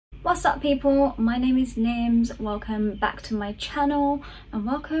What's up people, my name is Nimz. Welcome back to my channel and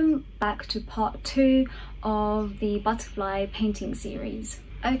welcome back to part 2 of the butterfly painting series.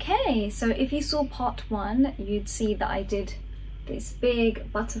 Okay, so if you saw part 1, you'd see that I did this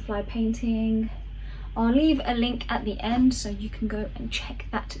big butterfly painting. I'll leave a link at the end so you can go and check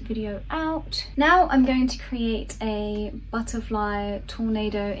that video out. Now I'm going to create a butterfly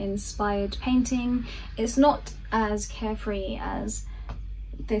tornado inspired painting. It's not as carefree as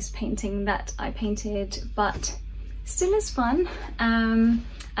this painting that I painted, but still is fun and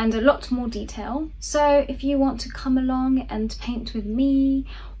a lot more detail. So if you want to come along and paint with me,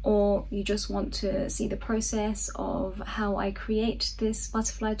 or you just want to see the process of how I create this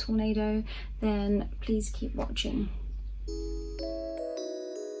butterfly tornado, then please keep watching.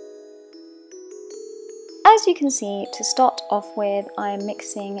 As you can see, to start off with, I'm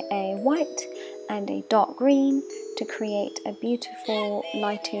mixing a white and a dark green to create a beautiful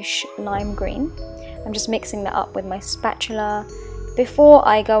lightish lime green. I'm just mixing that up with my spatula before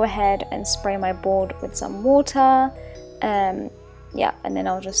I go ahead and spray my board with some water. Yeah, and then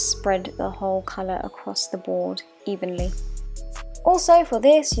I'll just spread the whole colour across the board evenly. Also for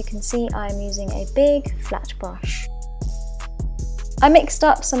this, you can see I'm using a big flat brush. I mixed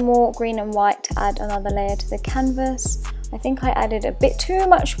up some more green and white to add another layer to the canvas. I think I added a bit too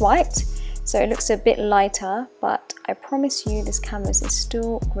much white, so it looks a bit lighter, but I promise you this canvas is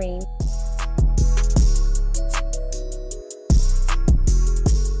still green.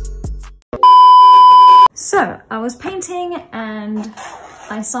 So I was painting and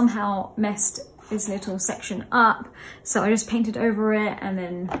I somehow messed this little section up, so I just painted over it and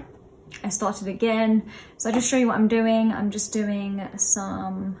then I started again. So I'll just show you what I'm doing. I'm just doing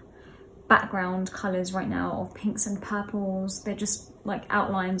some background colours right now of pinks and purples. They're just like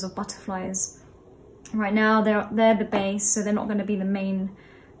outlines of butterflies. Right now they're the base, so they're not going to be the main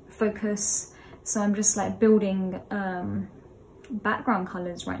focus. So I'm just like building background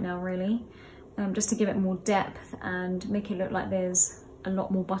colours right now, really. Just to give it more depth and make it look like there's a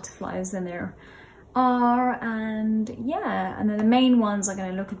lot more butterflies than there are, and yeah, and then the main ones are going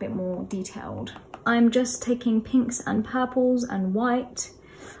to look a bit more detailed. I'm just taking pinks and purples and white.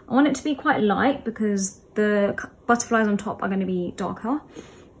 I want it to be quite light because the butterflies on top are going to be darker.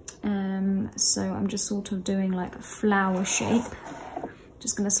 So I'm just sort of doing like a flower shape.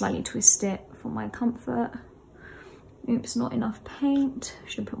 Just going to slightly twist it for my comfort. Oops, not enough paint.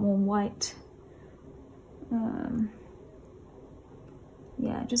 Should put more white.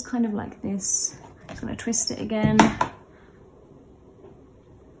 Yeah, just kind of like this. Just gonna twist it again.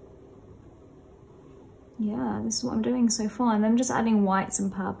 Yeah, this is what I'm doing so far, and then I'm just adding whites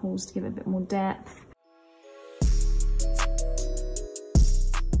and purples to give it a bit more depth.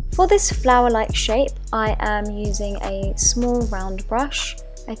 For this flower-like shape, I am using a small round brush.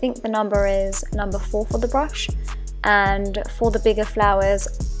 I think the number is number 4 for the brush, and for the bigger flowers,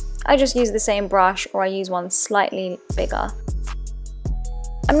 I just use the same brush, or I use one slightly bigger.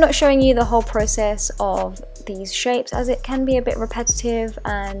 I'm not showing you the whole process of these shapes as it can be a bit repetitive,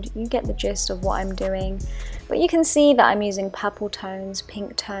 and you get the gist of what I'm doing. But you can see that I'm using purple tones,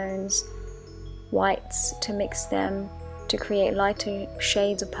 pink tones, whites to mix them to create lighter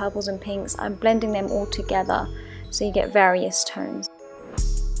shades of purples and pinks. I'm blending them all together so you get various tones.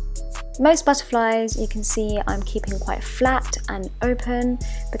 Most butterflies, you can see I'm keeping quite flat and open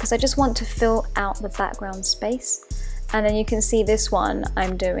because I just want to fill out the background space. And then you can see this one,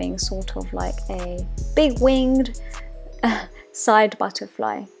 I'm doing sort of like a big winged side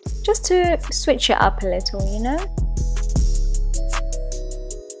butterfly, just to switch it up a little, you know?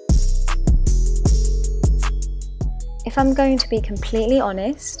 If I'm going to be completely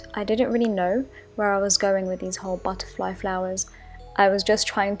honest, I didn't really know where I was going with these whole butterfly flowers. I was just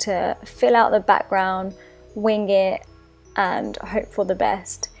trying to fill out the background, wing it, and hope for the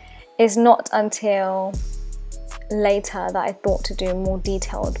best. It's not until later that I thought to do more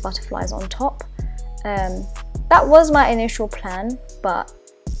detailed butterflies on top. That was my initial plan, but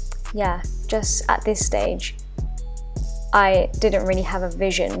yeah, just at this stage, I didn't really have a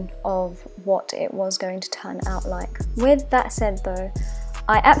vision of what it was going to turn out like. With that said though,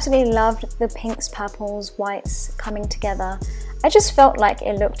 I absolutely loved the pinks, purples, whites coming together. I just felt like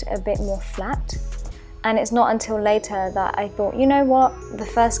it looked a bit more flat, and it's not until later that I thought, you know what, the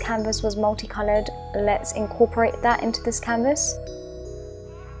first canvas was multicolored, let's incorporate that into this canvas.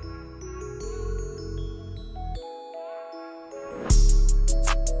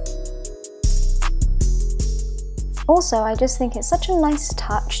 Also, I just think it's such a nice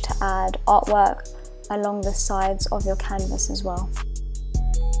touch to add artwork along the sides of your canvas as well.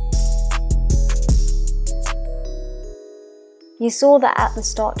 You saw that at the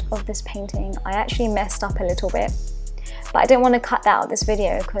start of this painting, I actually messed up a little bit, but I didn't want to cut that out of this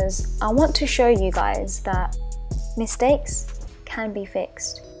video because I want to show you guys that mistakes can be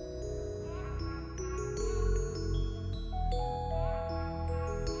fixed.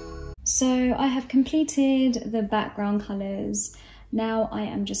 So I have completed the background colours. Now I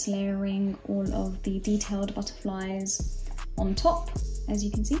am just layering all of the detailed butterflies on top, as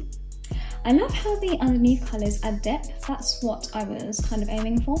you can see. I love how the underneath colours add depth. That's what I was kind of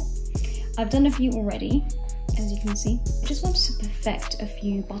aiming for. I've done a few already, as you can see. I just wanted to perfect a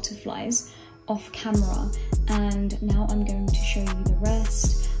few butterflies off camera, and now I'm going to show you the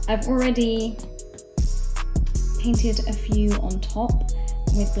rest. I've already painted a few on top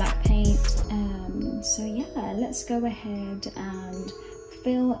with black paint, so yeah, let's go ahead and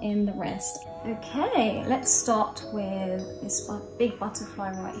fill in the rest. Okay, let's start with this big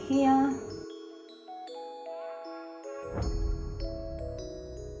butterfly right here.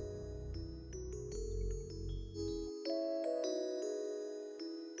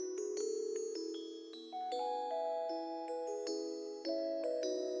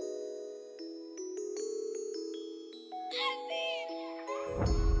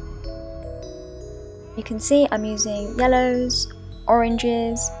 You can see I'm using yellows,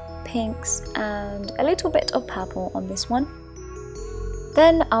 oranges, pinks and a little bit of purple on this one.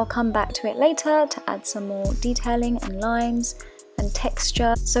 Then I'll come back to it later to add some more detailing and lines and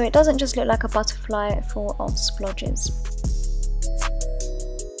texture so it doesn't just look like a butterfly full of splodges.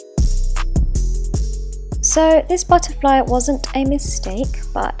 So this butterfly wasn't a mistake,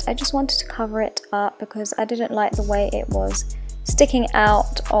 but I just wanted to cover it up because I didn't like the way it was sticking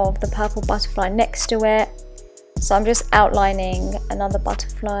out of the purple butterfly next to it. So I'm just outlining another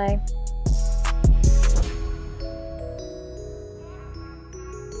butterfly.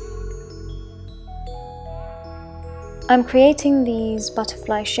 I'm creating these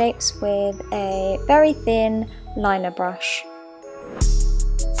butterfly shapes with a very thin liner brush.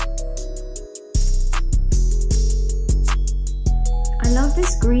 I love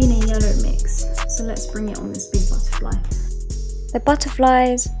this green and yellow mix, so let's bring it on this big butterfly. The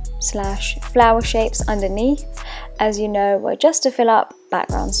butterflies slash flower shapes underneath, as you know, were just to fill up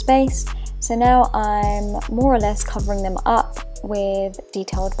background space. So now I'm more or less covering them up with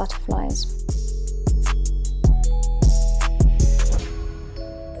detailed butterflies.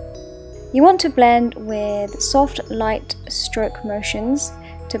 You want to blend with soft light stroke motions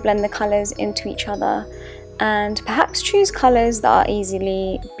to blend the colours into each other, and perhaps choose colours that are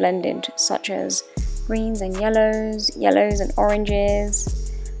easily blended, such as greens and yellows and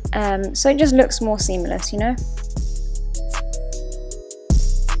oranges, so it just looks more seamless, you know?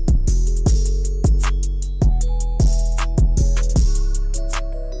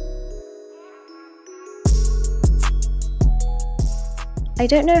 I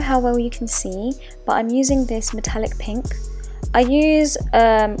don't know how well you can see, but I'm using this metallic pink. I use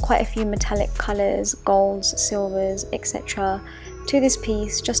quite a few metallic colours, golds, silvers, etc. to this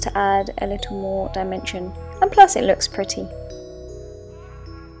piece just to add a little more dimension, and plus it looks pretty.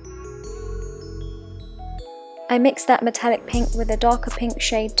 I mixed that metallic pink with a darker pink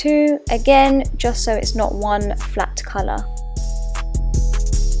shade too, again just so it's not one flat colour.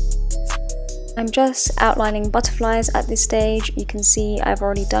 I'm just outlining butterflies at this stage. You can see I've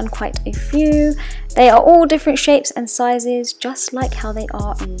already done quite a few. They are all different shapes and sizes, just like how they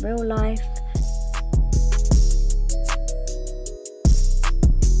are in real life.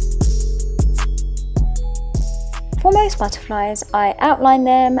 For most butterflies, I outline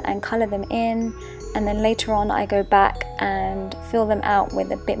them and colour them in, and then later on I go back and fill them out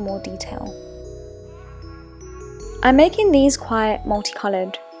with a bit more detail. I'm making these quite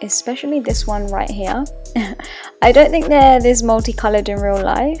multicoloured, especially this one right here. I don't think they're this multicoloured in real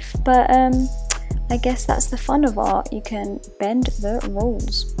life, but I guess that's the fun of art. You can bend the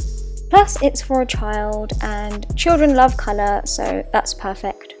rules. Plus it's for a child and children love colour, so that's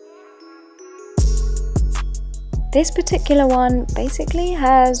perfect. This particular one basically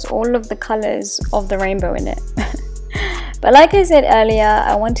has all of the colours of the rainbow in it. But like I said earlier,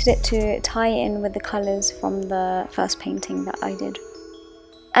 I wanted it to tie in with the colours from the first painting that I did.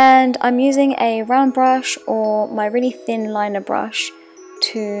 And I'm using a round brush or my really thin liner brush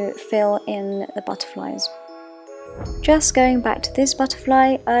to fill in the butterflies. Just going back to this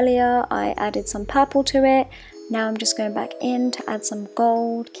butterfly, earlier I added some purple to it. Now I'm just going back in to add some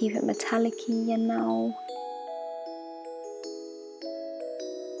gold, keep it metallic-y, you know.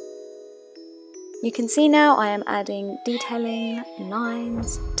 You can see now I am adding detailing,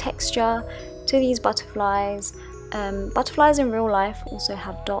 lines, texture to these butterflies. Butterflies in real life also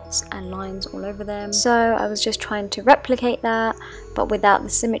have dots and lines all over them, so I was just trying to replicate that, but without the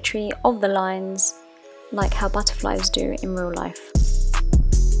symmetry of the lines like how butterflies do in real life.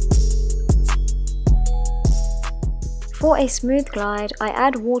 For a smooth glide, I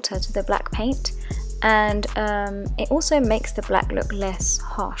add water to the black paint, and it also makes the black look less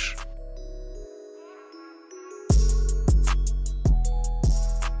harsh.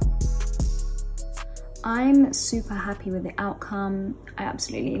 I'm super happy with the outcome. I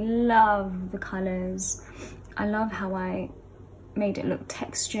absolutely love the colours. I love how I made it look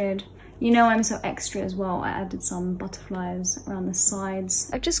textured. You know I'm so extra as well. I added some butterflies around the sides.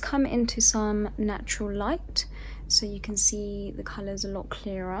 I've just come into some natural light so you can see the colours a lot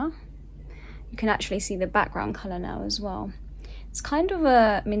clearer. You can actually see the background colour now as well. It's kind of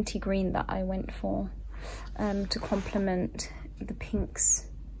a minty green that I went for to complement the pinks.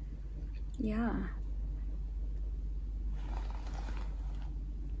 Yeah.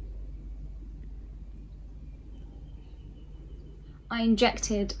 I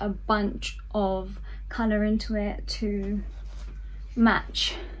injected a bunch of colour into it to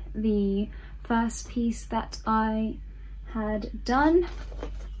match the first piece that I had done.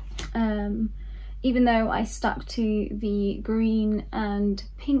 Even though I stuck to the green and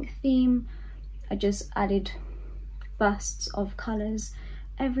pink theme, I just added bursts of colours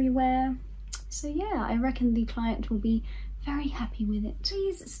everywhere. So yeah, I reckon the client will be very happy with it.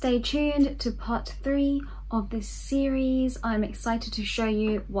 Please stay tuned to part 3 of this series. I'm excited to show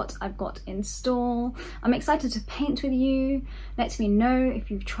you what I've got in store. I'm excited to paint with you. Let me know if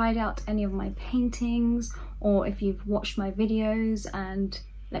you've tried out any of my paintings or if you've watched my videos, and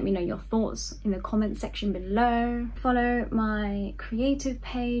let me know your thoughts in the comment section below. Follow my creative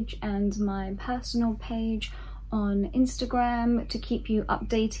page and my personal page on Instagram to keep you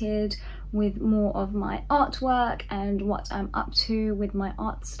updated with more of my artwork and what I'm up to with my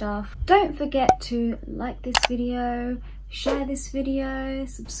art stuff. Don't forget to like this video, share this video,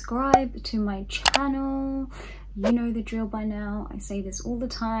 subscribe to my channel. You know the drill by now, I say this all the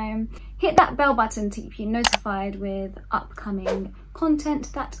time. Hit that bell button to keep you notified with upcoming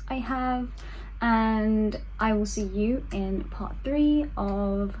content that I have, and I will see you in part 3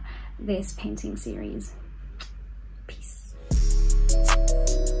 of this painting series. Peace.